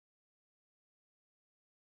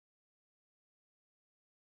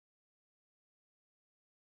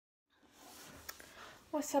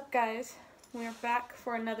What's up, guys? We are back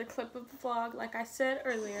for another clip of the vlog. Like I said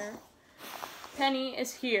earlier, Penny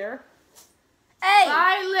is here. Hey!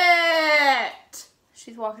 Violet!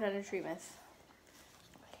 She's walking under tree mist.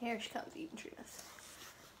 Here she comes eating tree mist.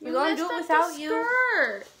 We're gonna do it without you.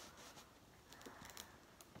 Skirt.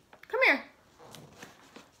 Come here.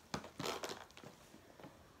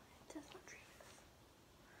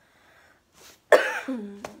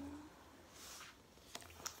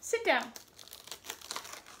 Sit down.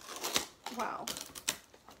 Wow.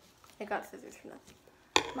 I got scissors for nothing.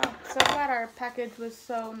 Wow, so glad our package was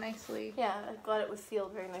so nicely. Yeah, I'm glad it was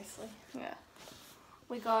sealed very nicely. Yeah.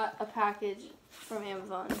 We got a package from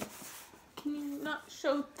Amazon. Can you not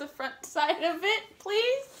show the front side of it,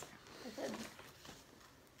 please? I did.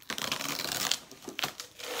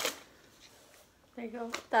 There you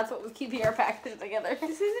go. That's what was keeping our package together.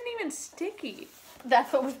 This isn't even sticky.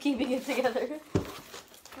 That's what was keeping it together.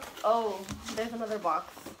 Oh, there's another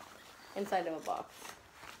box inside of a box.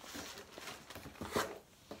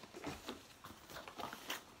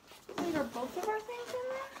 Wait, are both of our things in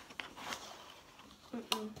there?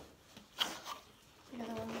 Mm-mm. The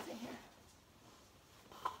other one is in here.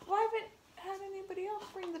 Well, I haven't had anybody else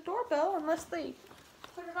ring the doorbell unless they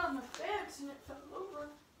put it on the fence and it fell over.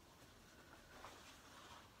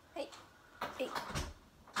 Hey. Hey.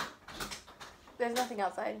 There's nothing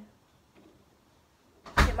outside.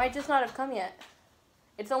 It might just not have come yet.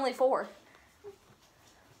 It's only 4.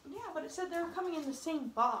 Yeah, but it said they were coming in the same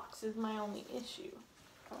box is my only issue.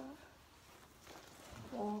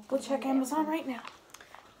 Well, We'll check Amazon right now.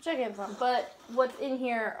 Check Amazon. But what's in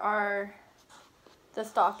here are the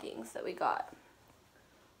stockings that we got.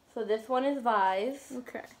 So this one is Vi's.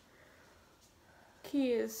 Okay.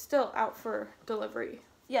 Key is still out for delivery.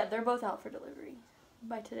 Yeah, they're both out for delivery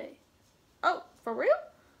by today. Oh, for real?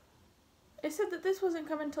 It said that this wasn't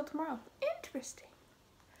coming until tomorrow. Interesting.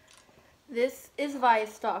 This is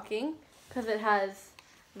Vi's stocking because it has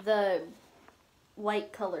the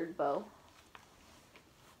light colored bow.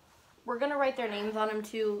 We're going to write their names on them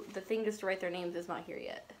too. The thing just to write their names is not here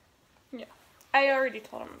yet. Yeah. I already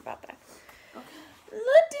told him about that. Okay.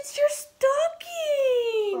 Look, it's your stocking!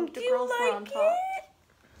 Oh, the Do you girls were like on top. it?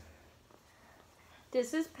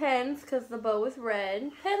 This is Pen's because the bow is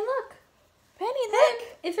red. Pen, look. Penny, Pen,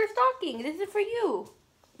 look! it's her stocking. This is for you.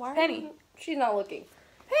 Why? Penny. She's not looking.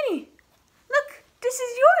 Penny, look! This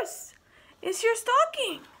is yours! It's your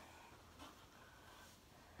stocking!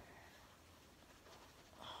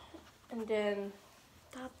 And then,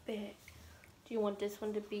 stop it. Do you want this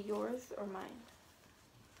one to be yours or mine?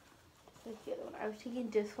 This is the other one. I was thinking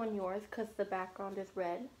this one yours because the background is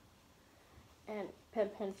red. And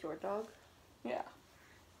Pen's your dog. Yeah.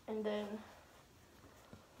 And then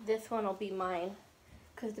this one will be mine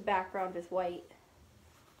because the background is white.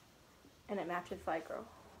 And it matches Figro.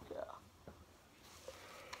 Yeah.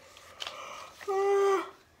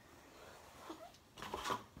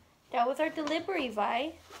 That was our delivery,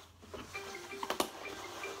 Vi.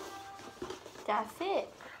 That's it.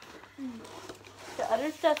 The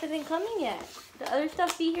other stuff isn't coming yet. The other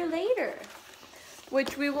stuff be here later.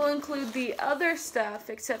 Which we will include the other stuff,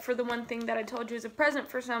 except for the one thing that I told you is a present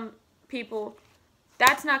for some people.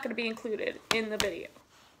 That's not going to be included in the video.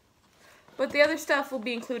 But the other stuff will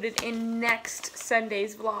be included in next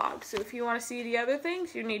Sunday's vlog. So if you want to see the other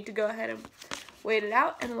things, you need to go ahead and wait it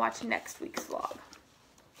out and watch next week's vlog.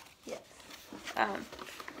 Yes.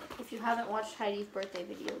 If you haven't watched Heidi's birthday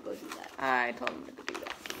video, go do that. I told him to do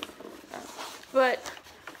that. But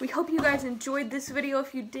we hope you guys enjoyed this video.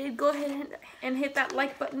 If you did, go ahead and hit that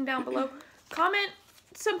like button down below. Comment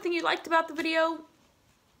something you liked about the video.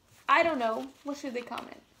 I don't know. What should they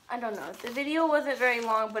comment? I don't know. The video wasn't very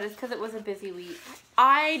long, but it's because it was a busy week.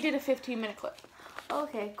 I did a 15-minute clip.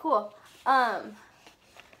 Okay, cool.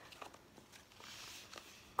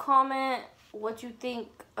 Comment what you think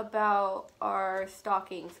about our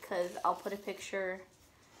stockings, because I'll put a picture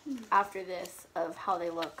after this of how they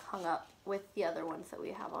look hung up with the other ones that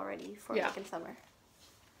we have already for making summer.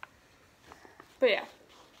 But yeah,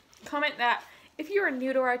 comment that. If you are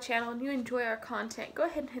new to our channel and you enjoy our content, go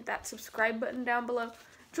ahead and hit that subscribe button down below.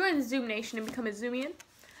 Join the Zoom Nation and become a Zoomian.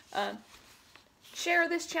 Share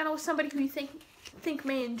this channel with somebody who you think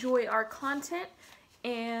may enjoy our content.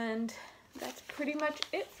 And that's pretty much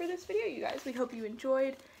it for this video, you guys. We hope you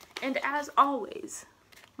enjoyed. And as always,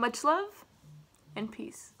 much love and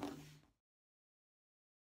peace.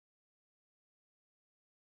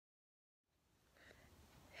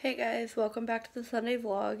 Hey guys, welcome back to the Sunday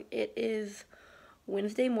vlog. It is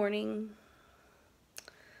Wednesday morning.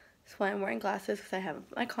 That's why I'm wearing glasses, because I haven't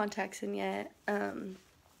put my contacts in yet.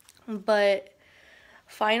 But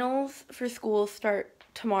finals for school start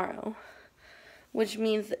tomorrow, which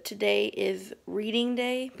means that today is reading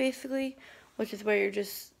day, basically, which is where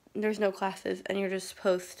there's no classes, and you're just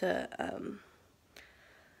supposed to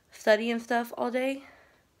study and stuff all day,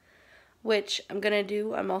 which I'm going to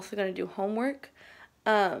do. I'm also going to do homework.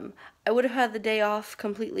 I would have had the day off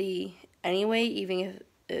completely anyway, even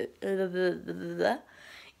if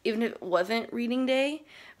it wasn't reading day,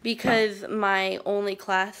 because my only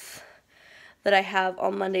class that I have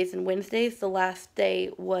on Mondays and Wednesdays, the last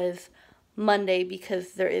day was Monday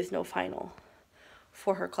because there is no final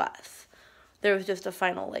for her class. There was just a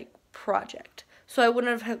final, project. So I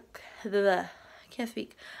wouldn't have had,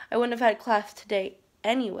 I wouldn't have had class today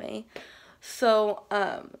anyway. So,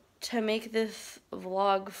 to make this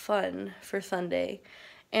vlog fun for Sunday,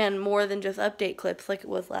 and more than just update clips like it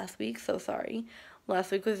was last week, so sorry.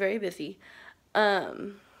 Last week was very busy.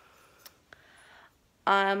 I'm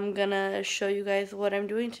gonna show you guys what I'm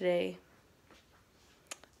doing today,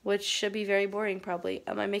 which should be very boring probably.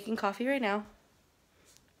 I'm making coffee right now,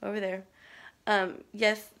 over there.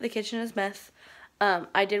 Yes, the kitchen is a mess.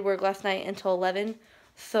 I did work last night until 11,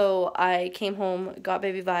 so I came home, got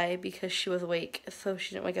baby Vi because she was awake, so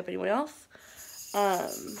she didn't wake up anyone else.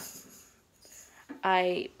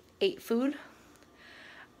 I ate food.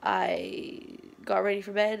 I got ready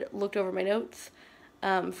for bed, looked over my notes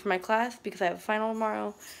for my class because I have a final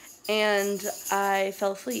tomorrow, and I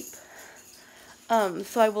fell asleep.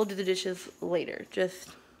 So I will do the dishes later, just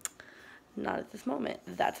not at this moment.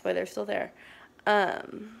 That's why they're still there.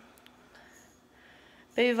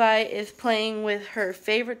 Baby Vi is playing with her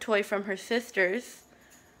favorite toy from her sisters.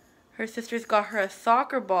 Her sisters got her a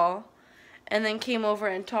soccer ball and then came over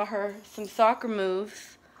and taught her some soccer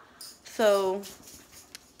moves so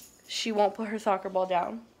she won't put her soccer ball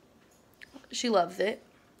down. She loves it.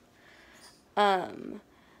 As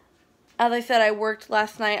I said, I worked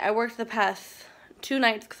last night. I worked the past 2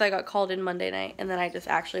 nights because I got called in Monday night, and then I just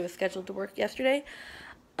actually was scheduled to work yesterday.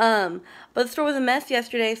 But the store was a mess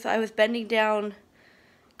yesterday, so I was bending down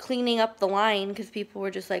cleaning up the line because people were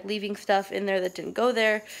just leaving stuff in there that didn't go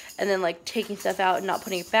there, and then taking stuff out and not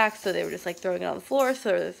putting it back, so they were just throwing it on the floor, so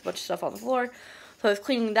there's a bunch of stuff on the floor. So I was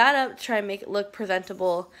cleaning that up to try and make it look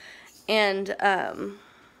presentable, and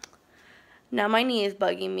now my knee is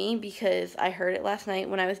bugging me because I hurt it last night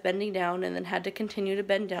when I was bending down and then had to continue to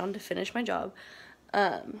bend down to finish my job.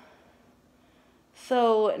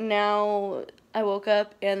 So now I woke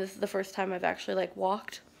up and this is the first time I've actually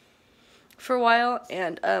walked for a while,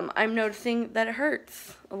 and I'm noticing that it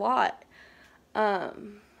hurts a lot. So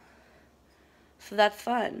that's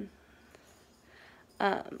fun.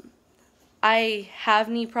 I have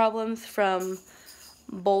knee problems from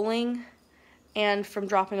bowling and from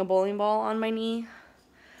dropping a bowling ball on my knee.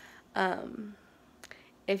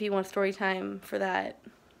 If you want story time for that,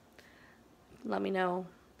 let me know.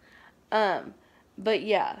 But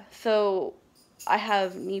yeah, so I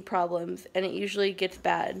have knee problems, and it usually gets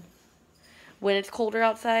bad when it's colder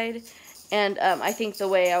outside. And I think the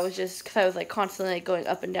way I was because I was constantly going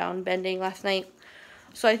up and down bending last night,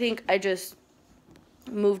 so I think I just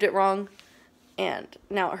moved it wrong, and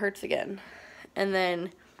now it hurts again. And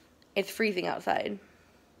then it's freezing outside,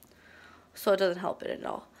 so it doesn't help it at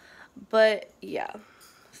all. But yeah,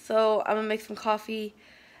 so I'm gonna make some coffee,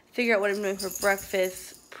 figure out what I'm doing for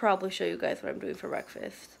breakfast, probably show you guys what I'm doing for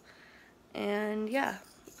breakfast, and yeah,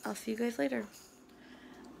 I'll see you guys later.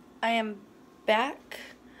 I am back.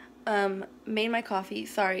 Made my coffee.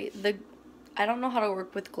 Sorry, I don't know how to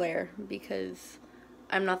work with glare because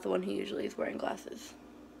I'm not the one who usually is wearing glasses.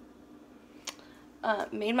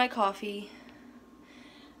 Made my coffee.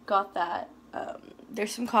 Got that.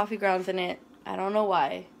 There's some coffee grounds in it. I don't know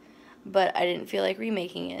why, but I didn't feel like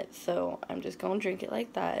remaking it, so I'm just gonna drink it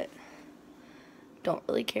like that. Don't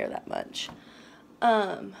really care that much.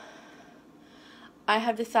 I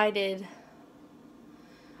have decided.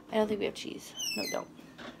 I don't think we have cheese. No, we don't.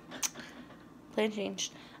 Plan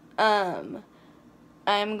changed. I'm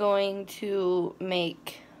going to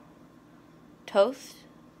make toast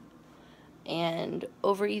and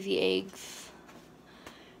over easy eggs,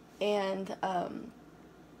 and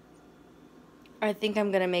I think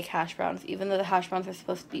I'm gonna make hash browns, even though the hash browns are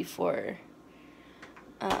supposed to be for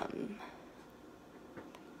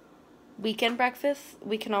weekend breakfast.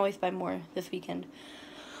 We can always buy more this weekend.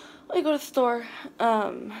 Let me go to the store.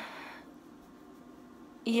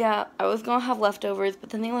 Yeah, I was gonna have leftovers,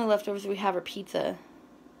 but then the only leftovers we have are pizza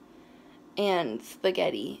and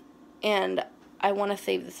spaghetti, and I want to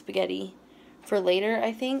save the spaghetti for later,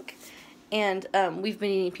 I think. And we've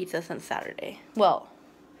been eating pizza since Saturday. Well,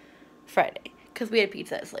 Friday, because we had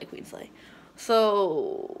pizza at Slay Queen Slay.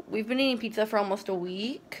 So we've been eating pizza for almost a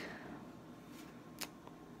week.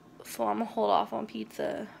 So I'm going to hold off on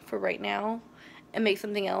pizza for right now and make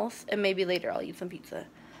something else. And maybe later I'll eat some pizza.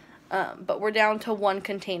 But we're down to 1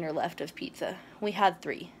 container left of pizza. We had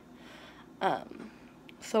 3.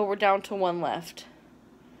 So we're down to 1 left.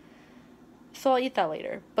 So I'll eat that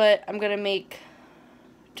later. But I'm going to make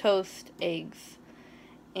toast, eggs,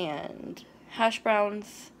 and hash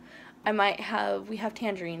browns. We have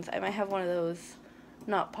tangerines. I might have one of those.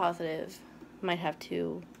 Not positive. Might have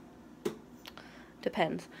 2.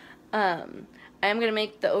 Depends. I am going to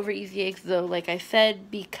make the over easy eggs though, like I said,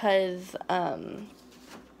 because,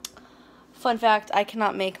 fun fact, I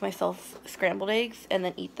cannot make myself scrambled eggs and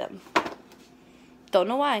then eat them. Don't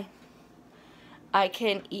know why. I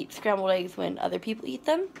can eat scrambled eggs when other people eat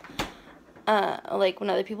them, like when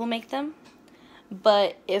other people make them.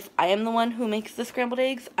 But if I am the one who makes the scrambled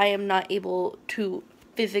eggs, I am not able to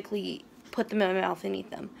physically put them in my mouth and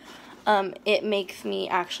eat them. It makes me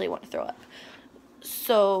actually want to throw up.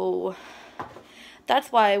 So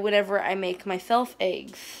that's why whenever I make myself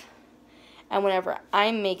eggs and whenever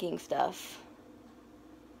I'm making stuff,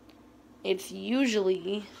 it's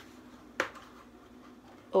usually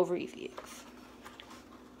over easy eggs.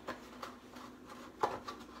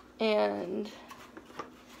 And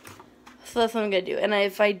so that's what I'm going to do. And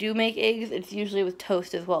if I do make eggs, it's usually with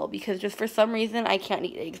toast as well. Because just for some reason, I can't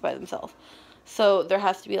eat eggs by themselves. So there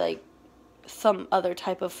has to be like some other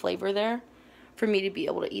type of flavor there for me to be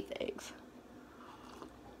able to eat the eggs.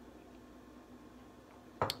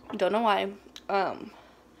 Don't know why.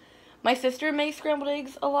 My sister makes scrambled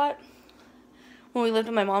eggs a lot when we lived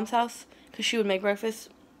at my mom's house. Because she would make breakfast.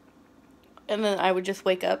 And then I would just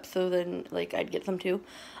wake up. So then like I'd get some too.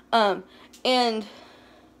 And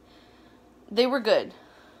they were good.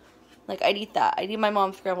 Like, I'd eat that. I'd eat my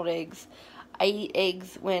mom's scrambled eggs. I eat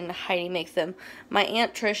eggs when Heidi makes them. My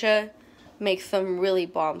Aunt Trisha makes some really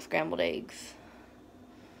bomb scrambled eggs.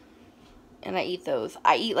 And I eat those.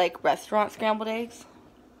 I eat, like, restaurant scrambled eggs.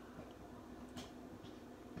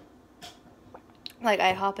 Like,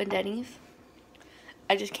 IHOP and Denny's.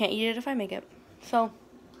 I just can't eat it if I make it. So,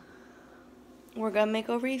 we're gonna make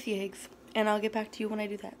over easy eggs. And I'll get back to you when I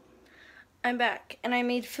do that. I'm back. And I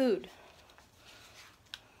made food.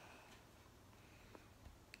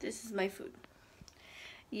 This is my food.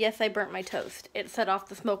 Yes, I burnt my toast. It set off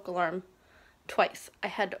the smoke alarm twice. I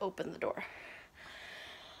had to open the door.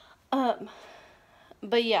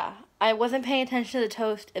 But yeah, I wasn't paying attention to the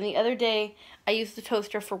toast, and the other day I used the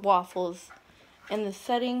toaster for waffles, and the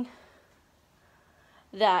setting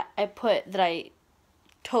that I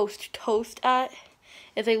toast at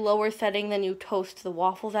is a lower setting than you toast the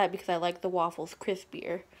waffles at, because I like the waffles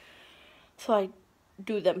crispier. So I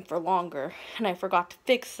do them for longer, and I forgot to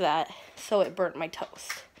fix that, so it burnt my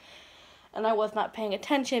toast. And I was not paying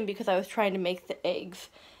attention because I was trying to make the eggs,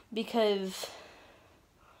 because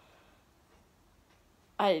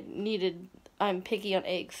I'm picky on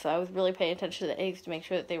eggs, so I was really paying attention to the eggs to make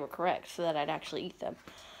sure that they were correct so that I'd actually eat them.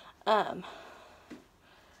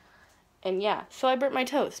 And yeah, so I burnt my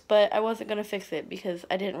toast, but I wasn't going to fix it because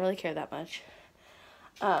I didn't really care that much.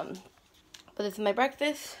 But this is my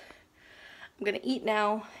breakfast. I'm going to eat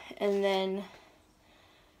now and then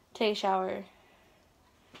take a shower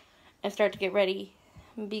and start to get ready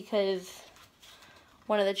because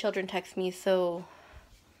one of the children texted me, so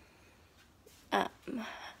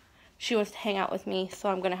she wants to hang out with me, so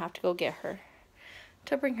I'm going to have to go get her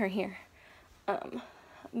to bring her here.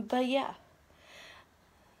 But yeah,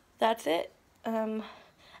 that's it. I'll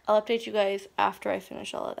update you guys after I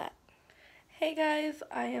finish all of that. Hey guys,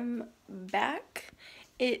 I am back.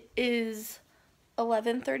 It is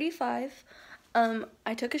 11:35.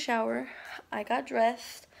 I took a shower. I got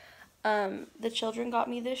dressed. The children got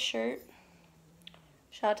me this shirt.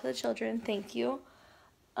 Shout out to the children. Thank you.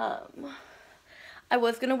 I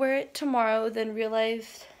was going to wear it tomorrow, then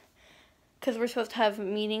realized, because we're supposed to have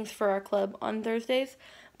meetings for our club on Thursdays,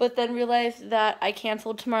 but then realized that I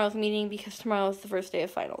canceled tomorrow's meeting because tomorrow is the first day of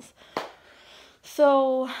finals.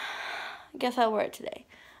 So, I guess I'll wear it today.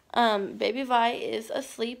 Baby Vi is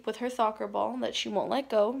asleep with her soccer ball that she won't let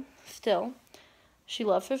go still. She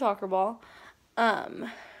loves her soccer ball.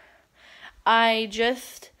 I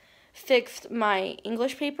just fixed my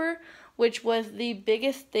English paper, which was the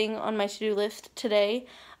biggest thing on my to-do list today.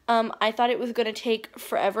 I thought it was going to take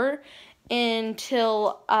forever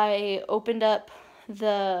until I opened up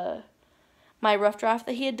my rough draft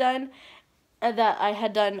that he had done, that I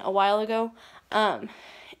had done a while ago,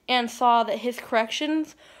 and saw that his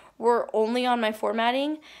corrections were only on my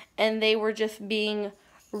formatting, and they were just being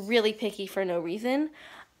really picky for no reason.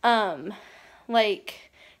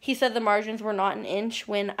 Like, he said the margins were not an inch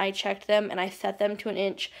when I checked them, and I set them to an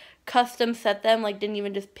inch custom set them, like didn't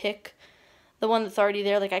even just pick the one that's already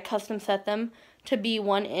there. Like I custom set them to be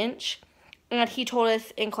 1 inch. And he told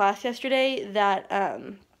us in class yesterday that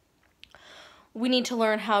we need to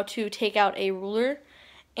learn how to take out a ruler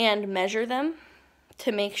and measure them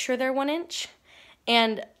to make sure they're 1 inch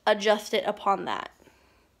and adjust it upon that.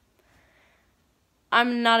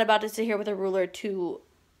 I'm not about to sit here with a ruler to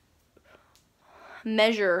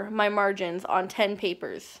measure my margins on 10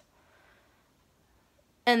 papers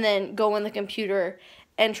and then go in the computer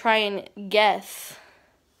and try and guess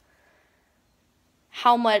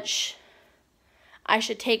how much I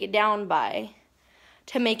should take it down by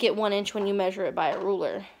to make it 1 inch when you measure it by a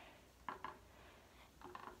ruler.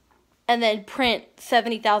 And then print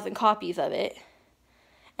 70,000 copies of it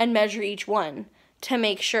and measure each one to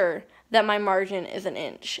make sure that my margin is 1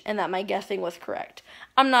 inch and that my guessing was correct.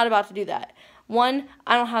 I'm not about to do that. 1,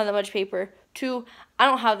 I don't have that much paper. 2, I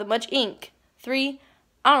don't have that much ink. 3,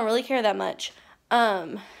 I don't really care that much.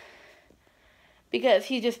 Because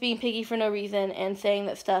he's just being picky for no reason and saying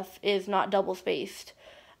that stuff is not double spaced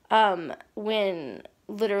when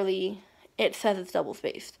literally it says it's double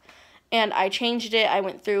spaced. And I changed it. I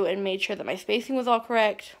went through and made sure that my spacing was all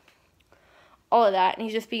correct. All of that. And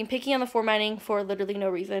he's just being picky on the formatting for literally no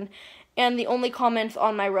reason. And the only comments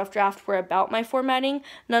on my rough draft were about my formatting.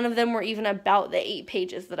 None of them were even about the 8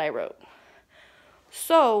 pages that I wrote.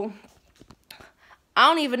 So I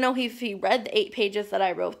don't even know if he read the 8 pages that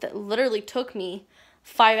I wrote that literally took me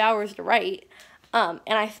 5 hours to write. And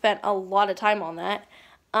I spent a lot of time on that.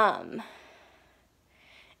 And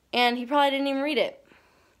he probably didn't even read it.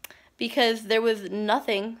 Because there was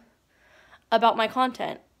nothing about my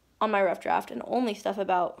content on my rough draft and only stuff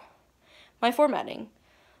about my formatting.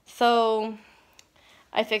 So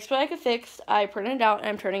I fixed what I could fix. I printed it out and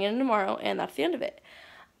I'm turning it in tomorrow, and that's the end of it.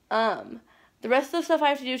 The rest of the stuff I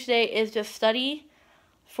have to do today is just study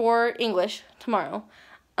for English tomorrow.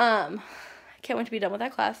 I can't wait to be done with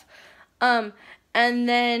that class. And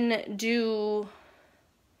then do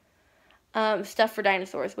stuff for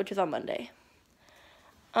dinosaurs, which is on Monday.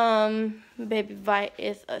 Baby Vi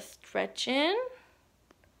is a stretching.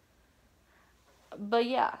 But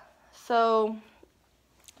yeah, so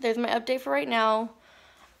there's my update for right now.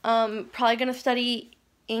 Probably gonna study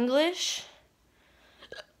English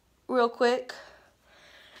real quick,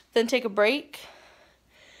 then take a break,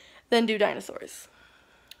 then do dinosaurs.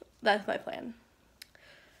 That's my plan.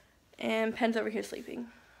 And Pen's over here sleeping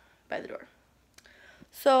by the door.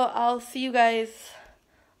 So I'll see you guys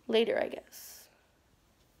later, I guess.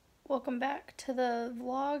 Welcome back to the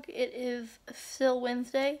vlog. It is still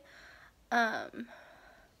Wednesday.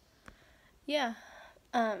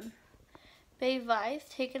 Baby Vi's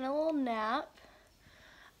taking a little nap.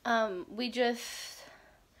 I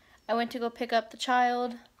went to go pick up the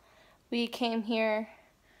child. We came here,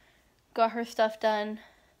 got her stuff done,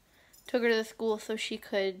 took her to the school so she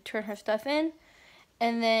could turn her stuff in,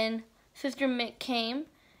 and then Sister Mick came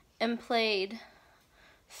and played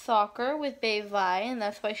soccer with Baby Vi, and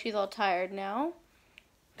that's why she's all tired now,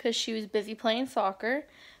 because she was busy playing soccer.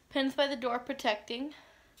 Pen's by the door protecting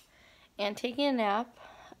and taking a nap.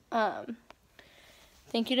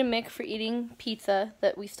 Thank you to Mick for eating pizza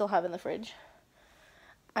that we still have in the fridge.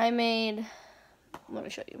 I made, let me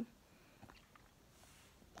show you.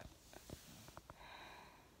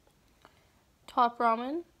 Top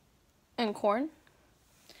ramen and corn.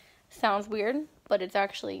 Sounds weird, but it's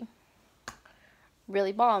actually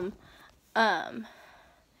really bomb. If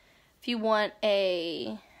you want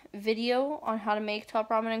a video on how to make top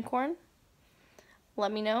ramen and corn,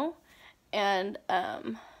 let me know, and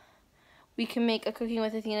we can make a Cooking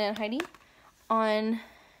with Athena and Heidi on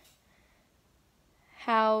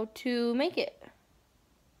how to make it.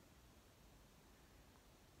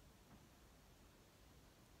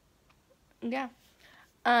 Yeah.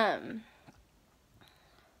 I'm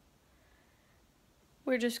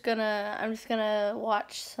just gonna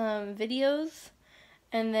watch some videos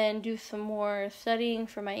and then do some more studying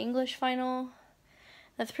for my English final.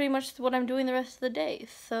 That's pretty much what I'm doing the rest of the day.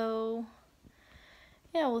 So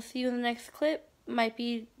yeah, we'll see you in the next clip. Might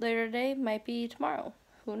be later today, might be tomorrow.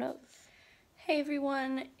 Who knows? Hey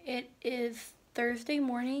everyone, it is Thursday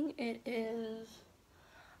morning. It is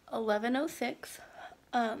 11:06.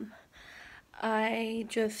 I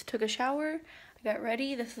just took a shower. I got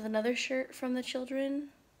ready. This is another shirt from the children.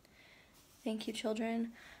 Thank you,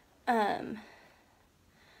 children.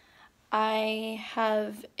 I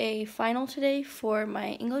have a final today for my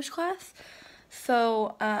English class.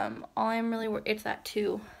 So, it's at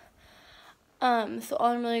 2. So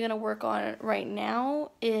all I'm really going to work on right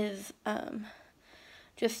now is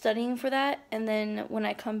just studying for that. And then when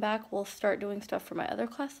I come back, we'll start doing stuff for my other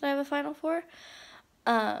class that I have a final for.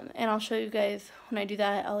 And I'll show you guys when I do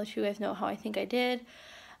that. I'll let you guys know how I think I did.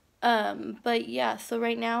 But yeah, so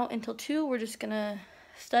right now until 2, we're just gonna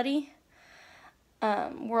study.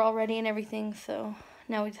 We're all ready and everything, so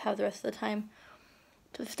now we just have the rest of the time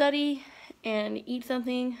to study and eat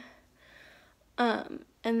something. And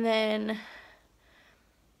then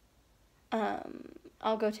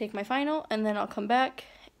I'll go take my final, and then I'll come back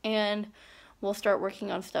and we'll start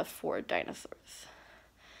working on stuff for dinosaurs.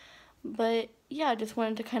 But yeah, I just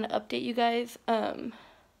wanted to kind of update you guys. It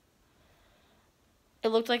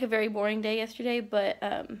looked like a very boring day yesterday, but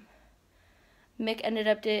Mick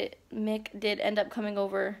did end up coming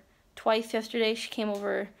over twice yesterday. She came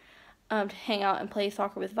over to hang out and play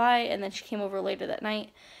soccer with Vi, and then she came over later that night,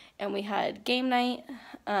 and we had game night.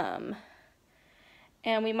 And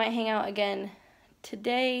we might hang out again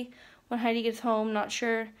today when Heidi gets home, not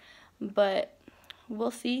sure, but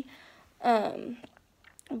we'll see.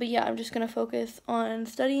 But yeah, I'm just going to focus on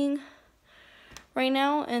studying right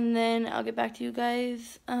now, and then I'll get back to you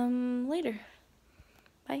guys later.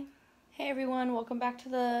 Bye. Hey everyone, welcome back to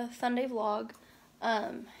the Sunday vlog.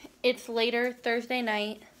 It's later, Thursday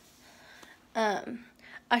night.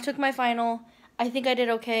 I took my final. I think I did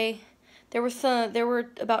okay. There were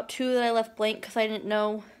about 2 that I left blank because I didn't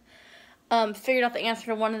know. Figured out the answer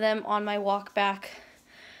to one of them on my walk back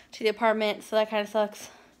to the apartment, so that kind of sucks.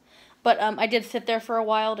 But I did sit there for a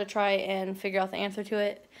while to try and figure out the answer to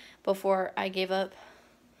it before I gave up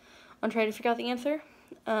on trying to figure out the answer.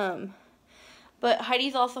 But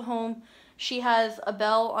Heidi's also home. She has a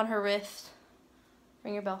bell on her wrist.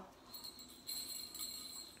 Ring your bell.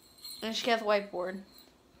 And she has a whiteboard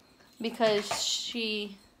because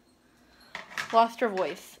she lost her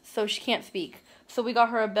voice, so she can't speak. So we got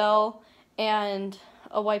her a bell and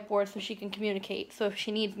a whiteboard so she can communicate. So if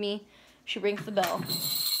she needs me, she rings the bell.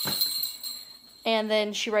 And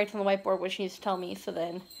then she writes on the whiteboard what she needs to tell me, so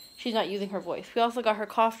then she's not using her voice. We also got her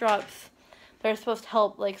cough drops that are supposed to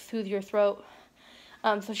help, like, soothe your throat.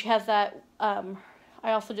 So she has that. I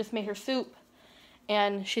also just made her soup,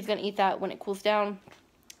 and she's going to eat that when it cools down.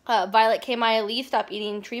 Violet K. Maya Lee, stop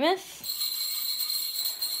eating Tremus.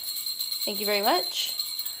 Thank you very much.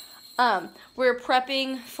 We're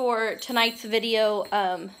prepping for tonight's video.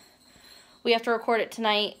 We have to record it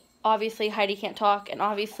tonight. Obviously, Heidi can't talk, and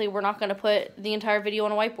obviously we're not going to put the entire video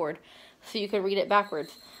on a whiteboard so you can read it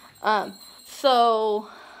backwards. So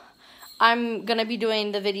I'm going to be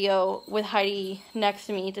doing the video with Heidi next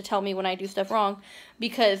to me to tell me when I do stuff wrong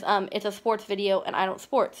because it's a sports video and I don't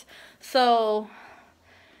sports. So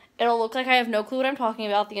it'll look like I have no clue what I'm talking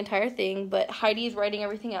about the entire thing, but Heidi's writing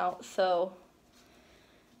everything out, so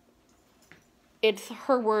it's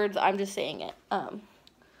her words, I'm just saying it.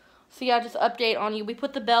 So yeah, just update on you. We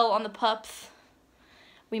put the bell on the pups.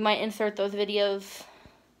 We might insert those videos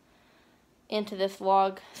into this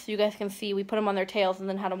vlog so you guys can see. We put them on their tails and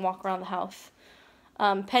then had them walk around the house.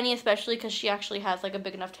 Penny especially, because she actually has like a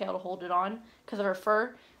big enough tail to hold it on because of her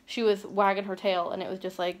fur. She was wagging her tail and it was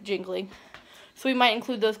just like jingling. So we might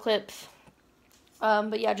include those clips.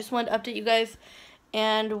 But yeah, just wanted to update you guys,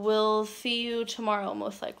 and we'll see you tomorrow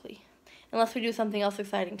most likely. Unless we do something else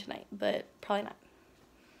exciting tonight, but probably not.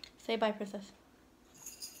 Say bye, Princess.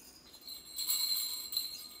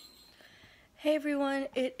 Hey everyone,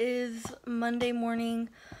 it is Monday morning.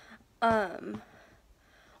 We're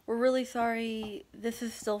really sorry. This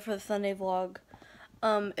is still for the Sunday vlog.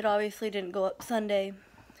 It obviously didn't go up Sunday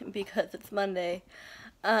because it's Monday.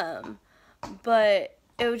 But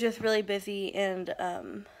it was just really busy, and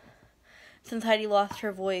since Heidi lost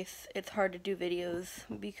her voice, it's hard to do videos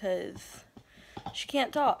because she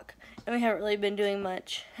can't talk. And we haven't really been doing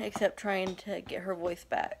much except trying to get her voice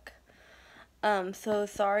back. So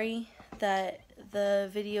sorry that the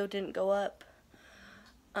video didn't go up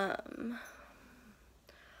on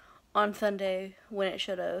Sunday when it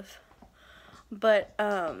should have. But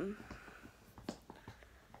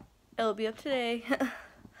it'll be up today.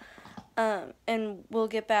 And we'll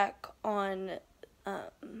get back on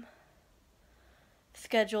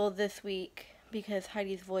schedule this week because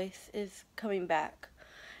Heidi's voice is coming back.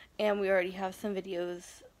 And we already have some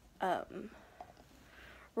videos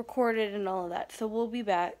recorded and all of that. So we'll be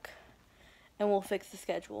back and we'll fix the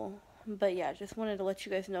schedule. But yeah, just wanted to let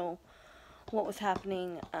you guys know what was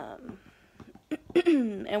happening and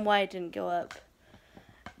why it didn't go up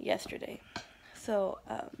yesterday. So,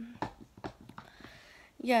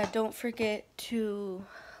 yeah, don't forget to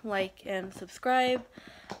like and subscribe.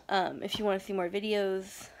 If you want to see more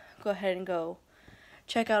videos, go ahead and go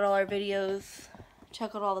check out all our videos.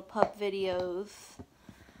 Check out all the pup videos.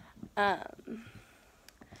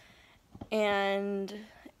 And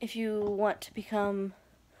if you want to become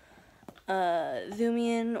a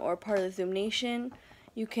Zoomian or part of the Zoom Nation,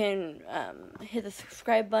 you can hit the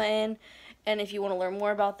subscribe button. And if you want to learn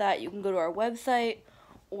more about that, you can go to our website,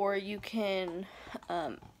 or you can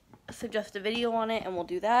suggest a video on it and we'll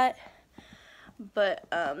do that. But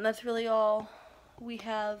that's really all we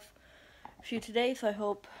have for you today, so I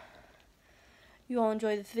hope you all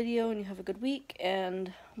enjoy this video and you have a good week,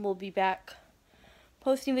 and we'll be back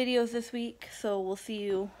posting videos this week, so we'll see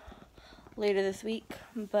you later this week.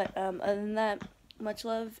 But other than that, much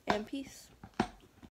love and peace.